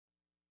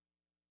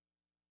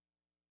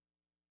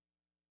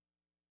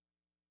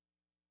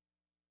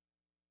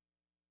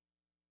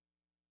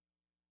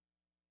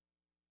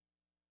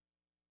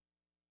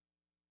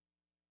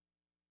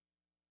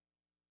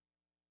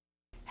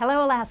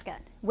Hello, Alaska.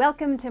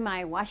 Welcome to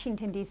my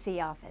Washington,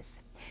 D.C. office.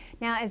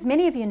 Now, as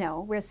many of you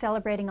know, we're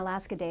celebrating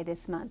Alaska Day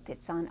this month.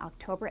 It's on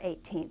October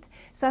 18th.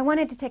 So I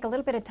wanted to take a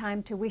little bit of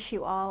time to wish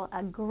you all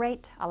a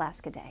great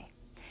Alaska Day.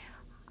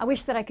 I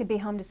wish that I could be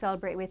home to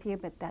celebrate with you,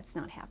 but that's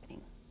not happening.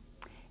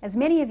 As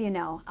many of you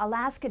know,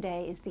 Alaska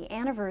Day is the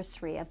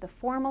anniversary of the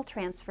formal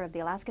transfer of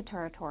the Alaska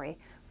Territory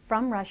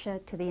from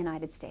Russia to the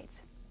United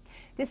States.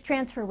 This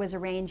transfer was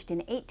arranged in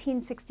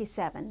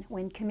 1867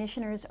 when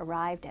commissioners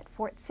arrived at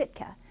Fort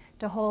Sitka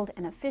to hold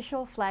an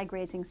official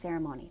flag-raising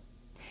ceremony.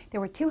 There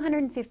were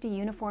 250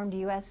 uniformed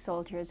U.S.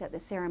 soldiers at the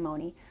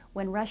ceremony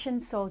when Russian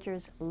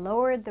soldiers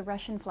lowered the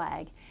Russian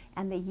flag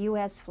and the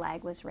U.S.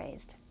 flag was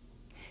raised.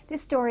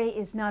 This story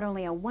is not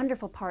only a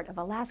wonderful part of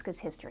Alaska's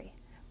history,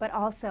 but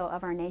also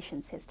of our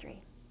nation's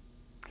history.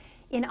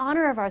 In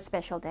honor of our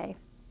special day,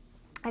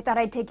 I thought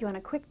I'd take you on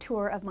a quick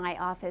tour of my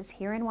office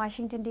here in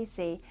Washington,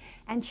 D.C.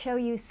 and show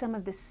you some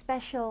of the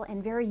special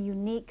and very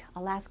unique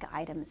Alaska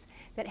items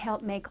that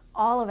help make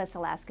all of us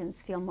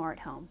Alaskans feel more at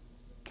home.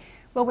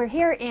 Well, we're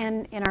here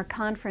in our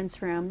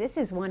conference room. This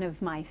is one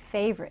of my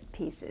favorite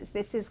pieces.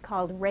 This is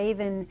called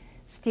Raven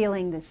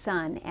Stealing the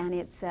Sun, and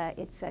it's a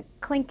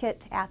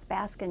Tlingit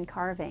Athabascan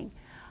carving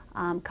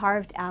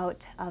carved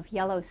out of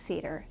yellow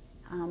cedar,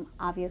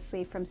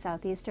 obviously from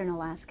southeastern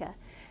Alaska.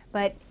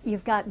 But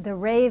you've got the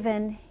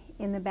raven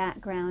in the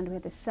background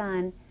with the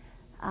sun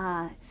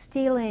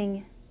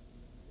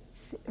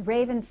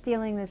raven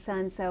stealing the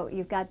sun, so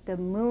you've got the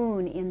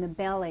moon in the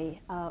belly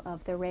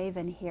of the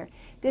raven here.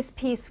 This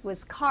piece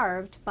was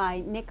carved by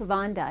Nick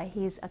Vonda.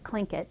 He's a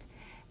Tlingit,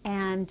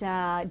 and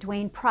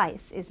Dwayne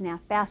Price is an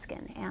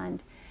Athabascan.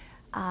 And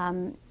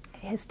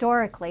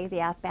historically, the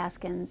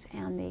Athabascans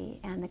and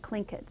the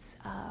Tlingits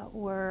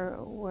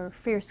were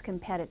fierce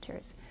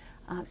competitors.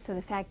 So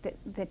the fact that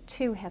the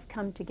two have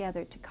come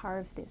together to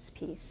carve this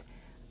piece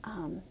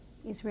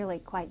is really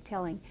quite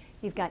telling.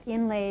 You've got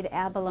inlaid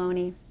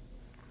abalone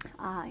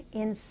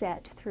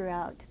inset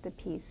throughout the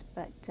piece,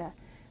 but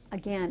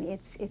again,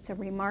 it's a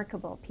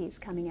remarkable piece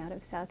coming out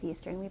of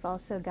southeastern. We've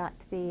also got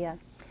the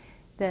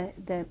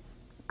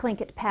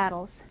Tlingit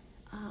paddles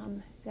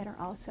that are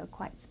also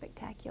quite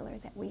spectacular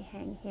that we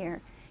hang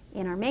here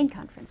in our main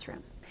conference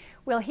room.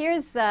 Well,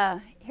 here's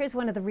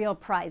one of the real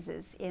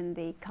prizes in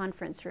the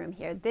conference room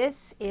here.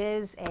 This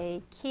is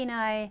a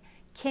Kenai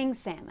king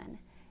salmon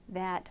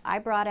that I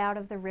brought out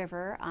of the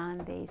river on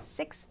the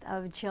 6th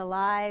of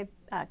July,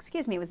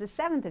 it was the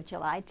 7th of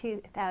July,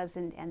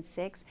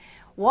 2006.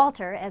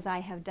 Walter, as I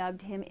have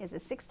dubbed him, is a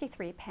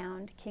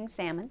 63-pound king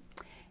salmon.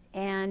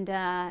 And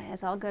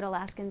as all good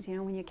Alaskans, you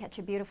know, when you catch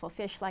a beautiful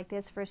fish like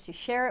this, first you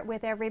share it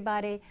with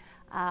everybody.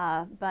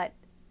 But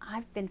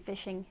I've been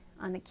fishing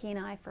on the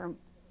Kenai for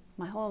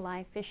my whole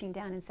life, fishing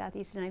down in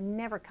southeast, and I've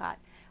never caught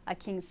a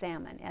king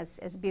salmon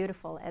as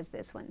beautiful as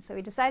this one. So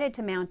we decided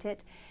to mount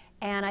it.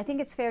 And I think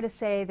it's fair to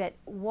say that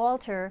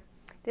Walter,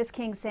 this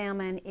king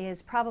salmon,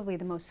 is probably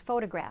the most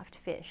photographed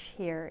fish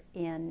here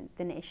in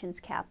the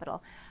nation's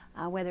capital.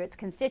 Whether it's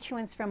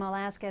constituents from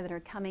Alaska that are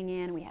coming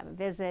in, we have a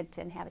visit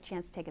and have a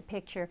chance to take a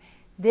picture,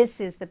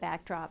 this is the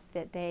backdrop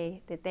that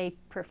they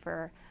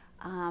prefer.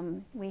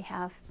 We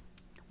have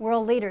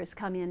world leaders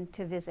come in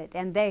to visit,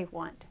 and they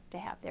want to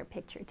have their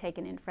picture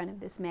taken in front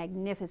of this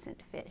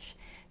magnificent fish.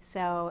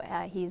 So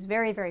he's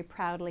very, very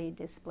proudly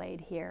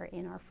displayed here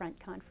in our front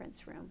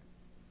conference room.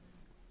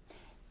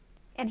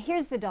 And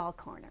here's the doll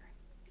corner,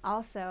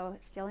 also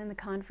still in the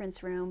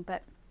conference room,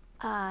 but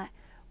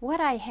what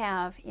I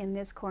have in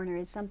this corner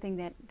is something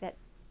that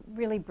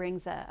really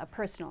brings a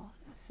personal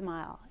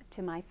smile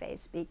to my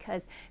face,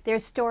 because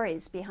there's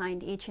stories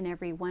behind each and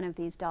every one of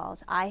these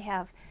dolls. I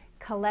have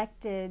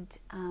collected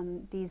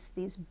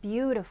these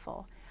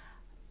beautiful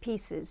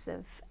pieces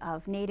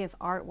of native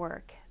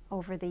artwork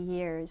over the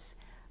years.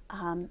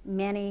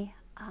 Many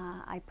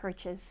I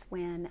purchase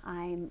when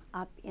I'm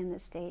up in the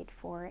state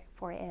for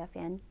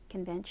AFN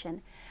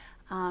convention.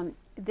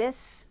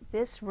 This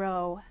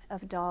row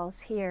of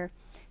dolls here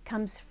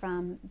comes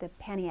from the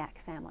Paniak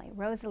family.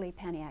 Rosalie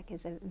Paniak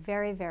is a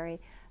very, very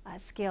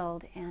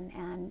skilled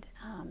and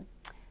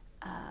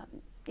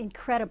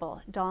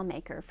incredible doll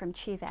maker from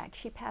Chivak.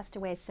 She passed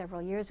away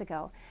several years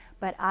ago,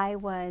 but I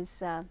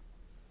was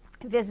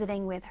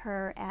visiting with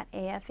her at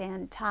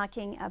AFN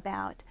talking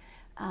about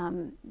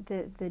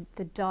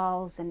the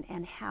dolls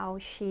and how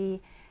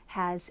she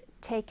has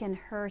taken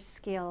her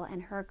skill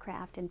and her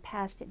craft and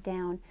passed it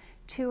down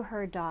to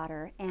her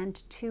daughter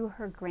and to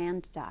her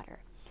granddaughter.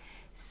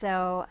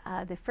 So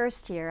the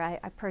first year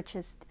I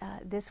purchased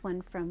this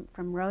one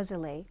from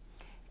Rosalie,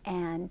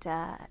 and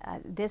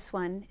this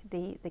one,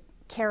 the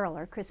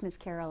caroler, Christmas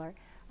caroler,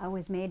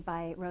 was made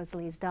by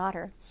Rosalie's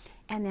daughter.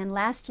 And then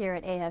last year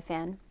at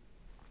AFN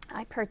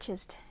I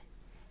purchased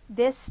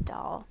this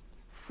doll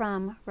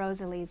from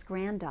Rosalie's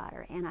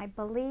granddaughter, and I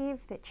believe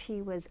that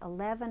she was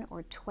 11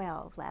 or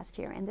 12 last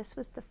year, and this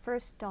was the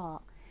first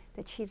doll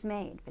that she's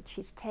made, but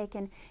she's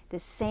taken the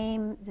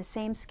same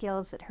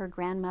skills that her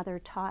grandmother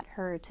taught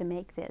her to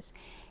make this.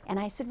 And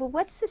I said, well,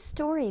 what's the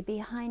story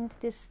behind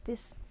this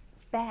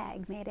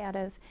bag made out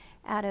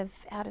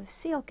of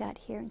seal gut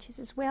here. And she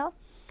says, well,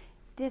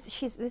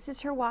 this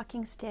is her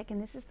walking stick,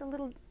 and this is the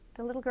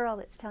little girl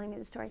that's telling me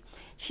the story.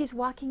 She's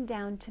walking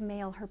down to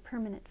mail her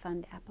permanent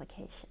fund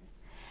application.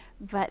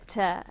 But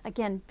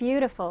again,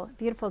 beautiful,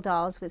 beautiful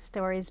dolls with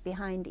stories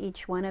behind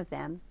each one of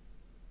them.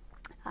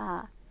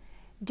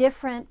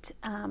 Different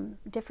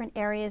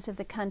areas of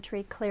the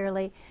country,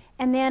 clearly.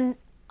 And then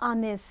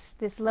on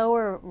this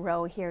lower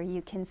row here,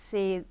 you can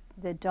see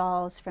the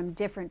dolls from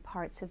different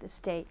parts of the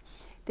state.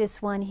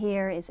 This one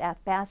here is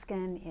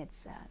Athabascan.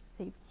 It's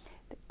the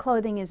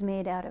clothing is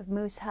made out of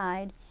moose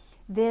hide.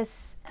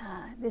 This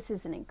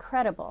is an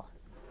incredible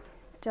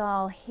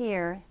doll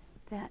here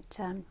that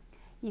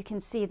you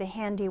can see the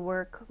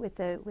handiwork with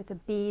the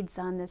beads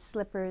on the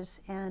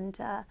slippers and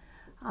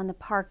on the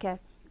parka,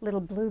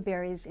 little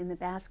blueberries in the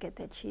basket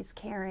that she's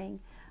carrying.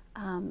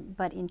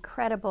 But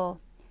incredible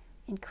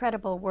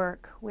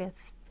work with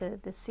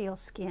the seal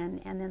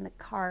skin and then the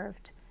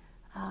carved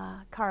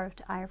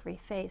ivory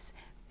face.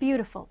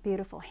 Beautiful,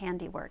 beautiful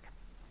handiwork.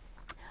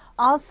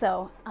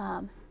 Also,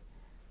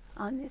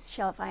 on this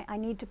shelf, I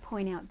need to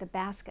point out the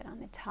basket on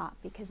the top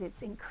because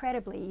it's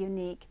incredibly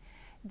unique.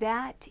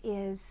 That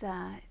is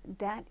a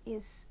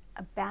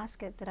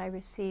basket that I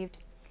received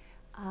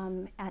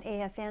at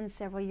AFN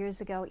several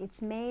years ago.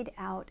 It's made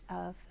out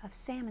of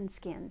salmon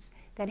skins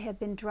that have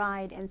been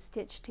dried and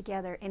stitched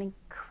together. An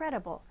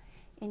incredible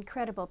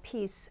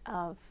piece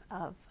of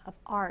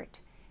art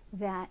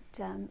that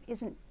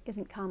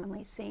isn't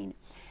commonly seen.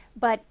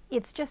 But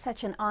it's just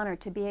such an honor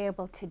to be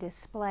able to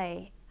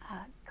display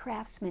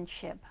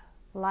craftsmanship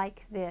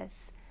like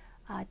this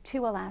to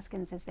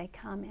Alaskans as they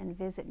come and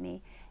visit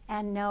me,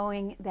 and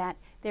knowing that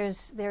there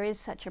is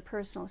such a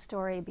personal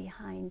story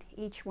behind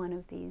each one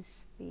of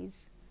these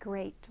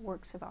great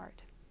works of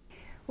art.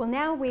 Well,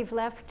 now we've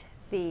left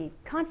the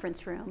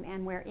conference room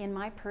and we're in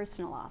my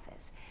personal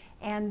office.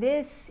 And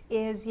this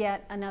is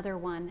yet another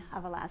one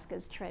of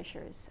Alaska's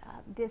treasures.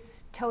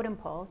 This totem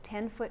pole,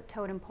 10-foot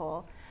totem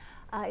pole,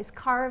 is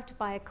carved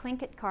by a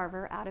Tlingit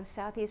carver out of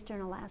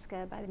southeastern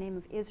Alaska by the name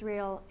of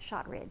Israel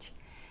Shotridge.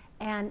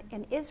 And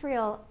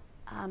Israel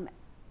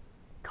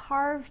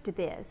carved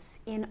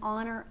this in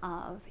honor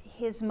of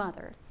his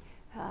mother,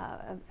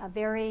 a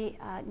very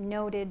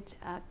noted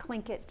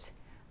Tlingit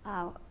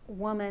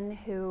woman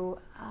who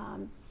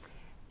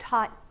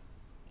taught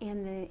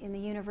in the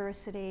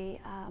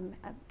university,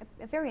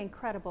 a very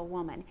incredible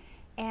woman.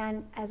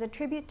 And as a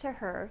tribute to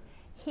her,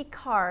 he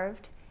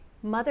carved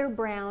Mother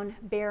Brown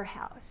Bear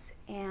House.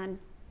 And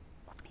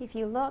if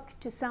you look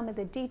to some of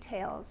the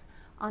details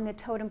on the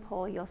totem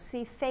pole, you'll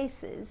see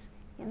faces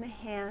in the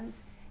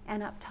hands,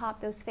 and up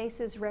top those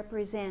faces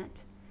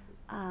represent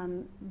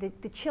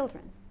the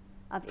children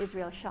of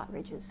Israel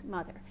Shotridge's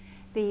mother.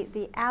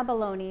 The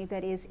abalone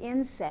that is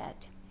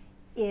inset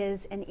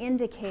is an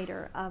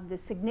indicator of the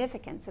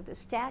significance of the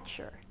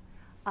stature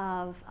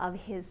of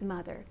his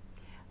mother.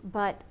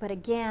 But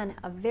again,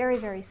 a very,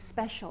 very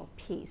special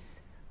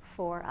piece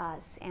for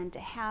us. And to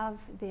have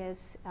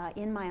this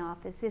in my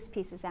office, this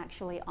piece is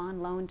actually on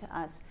loan to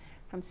us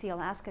from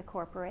Sealaska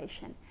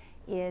Corporation,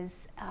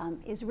 is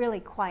really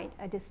quite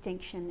a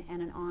distinction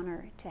and an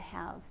honor to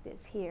have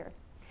this here.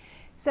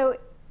 So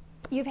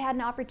you've had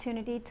an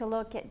opportunity to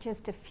look at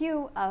just a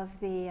few of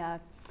the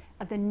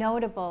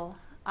notable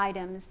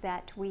items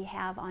that we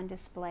have on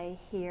display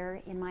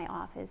here in my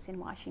office in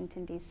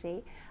Washington,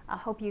 D.C. I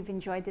hope you've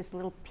enjoyed this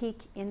little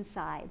peek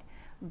inside,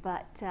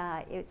 but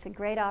it's a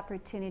great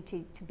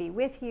opportunity to be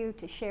with you,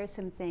 to share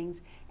some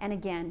things, and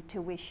again,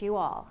 to wish you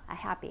all a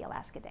happy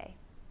Alaska Day.